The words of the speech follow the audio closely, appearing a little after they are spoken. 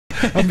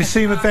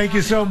Seema, thank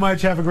you so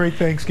much. Have a great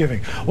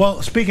Thanksgiving.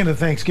 Well, speaking of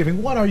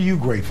Thanksgiving, what are you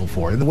grateful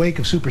for? In the wake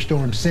of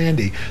Superstorm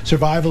Sandy,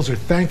 survivors are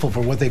thankful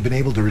for what they've been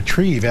able to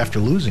retrieve after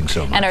losing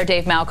so much. And our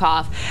Dave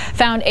Malkoff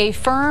found a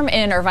firm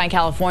in Irvine,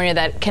 California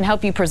that can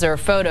help you preserve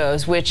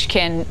photos, which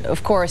can,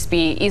 of course,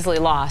 be easily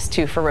lost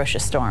to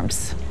ferocious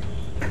storms.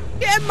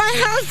 And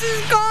my house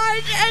is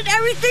gone, and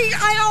everything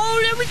I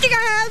own, everything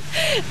I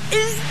have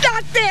is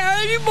not there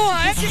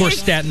anymore. For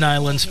Staten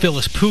Island's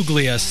Phyllis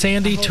Puglia,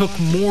 Sandy took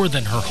more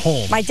than her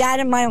home. My dad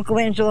and my Uncle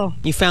Angelo.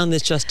 You found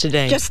this just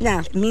today? Just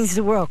now. It means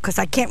the world, because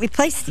I can't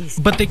replace these.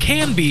 But they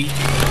can be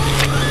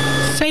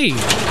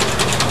saved.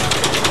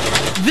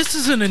 This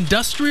is an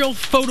industrial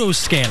photo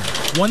scanner.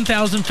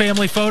 1,000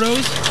 family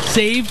photos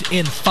saved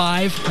in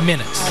 5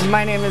 minutes.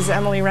 My name is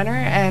Emily Renner,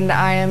 and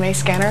I am a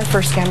scanner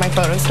for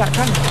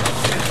ScanMyPhotos.com.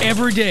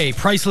 Every day,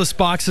 priceless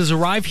boxes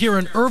arrive here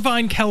in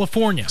Irvine,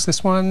 California.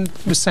 This one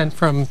was sent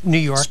from New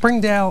York,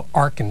 Springdale,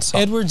 Arkansas,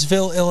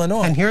 Edwardsville,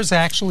 Illinois. And here's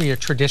actually a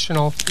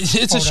traditional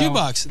It's a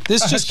shoebox.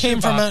 This just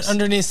came from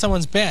underneath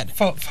someone's bed.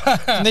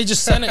 And they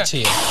just sent it to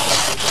you.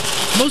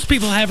 Most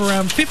people have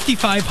around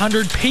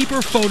 5,500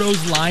 paper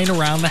photos lying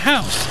around the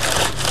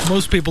house.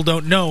 Most people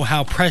don't know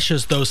how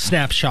precious those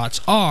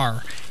snapshots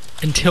are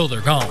until they're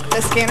gone.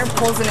 The scanner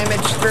pulls an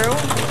image through.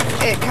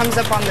 It comes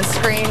up on the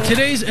screen.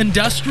 Today's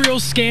industrial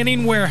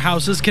scanning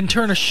warehouses can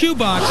turn a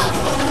shoebox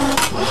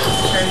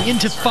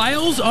into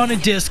files on a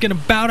disk in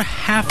about a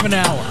half an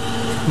hour.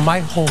 My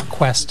whole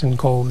quest and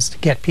goal is to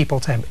get people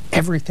to have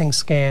everything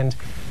scanned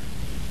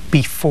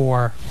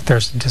before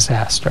there's a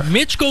disaster.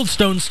 Mitch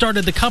Goldstone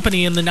started the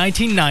company in the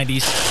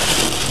 1990s,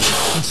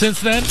 and since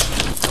then,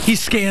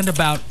 he's scanned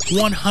about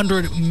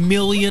 100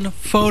 million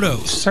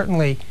photos.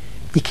 Certainly,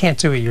 you can't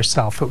do it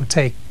yourself. It would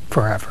take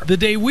forever. The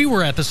day we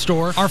were at the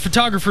store, our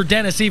photographer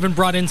Dennis even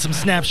brought in some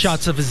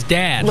snapshots of his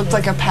dad. Looked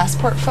like a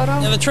passport photo.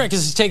 Now the trick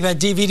is to take that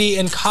DVD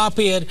and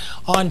copy it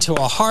onto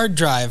a hard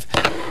drive.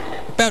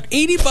 About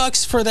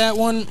 $80 for that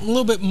one, a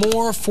little bit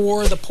more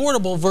for the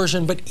portable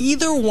version, but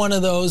either one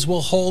of those will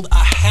hold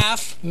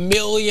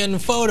 500,000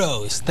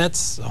 photos.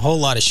 That's a whole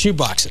lot of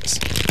shoeboxes.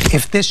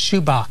 If this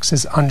shoebox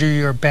is under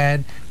your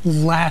bed,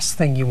 last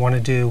thing you want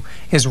to do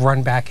is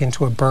run back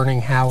into a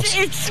burning house.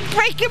 It's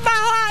breaking my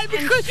heart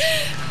because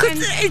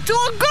it's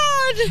all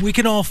gone. We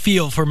can all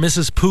feel for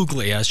Mrs.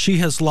 Puglia. She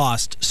has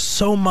lost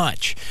so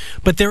much.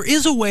 But there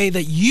is a way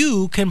that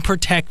you can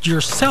protect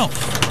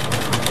yourself.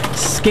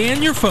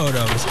 Scan your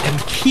photos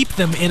and keep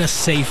them in a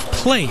safe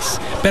place.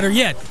 Better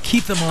yet,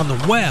 keep them on the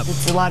web.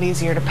 It's a lot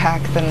easier to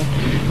pack than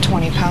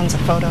 20 pounds of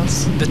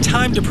photos. The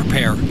time to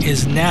prepare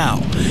is now,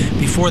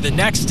 before the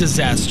next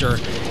disaster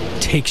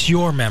takes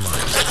your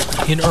memories.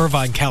 In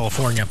Irvine,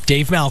 California,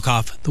 Dave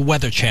Malkoff, The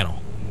Weather Channel.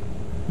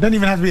 Doesn't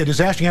even have to be a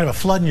disaster. You can have a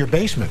flood in your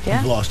basement.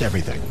 Yeah. You've lost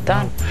everything.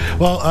 Done.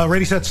 Well,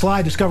 ready, set,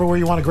 slide. Discover where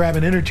you want to grab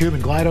an inner tube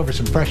and glide over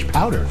some fresh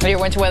powder. Your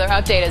winter weather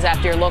update is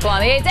after your local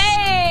on the 8th.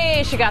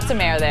 Hey, she got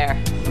some air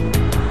there.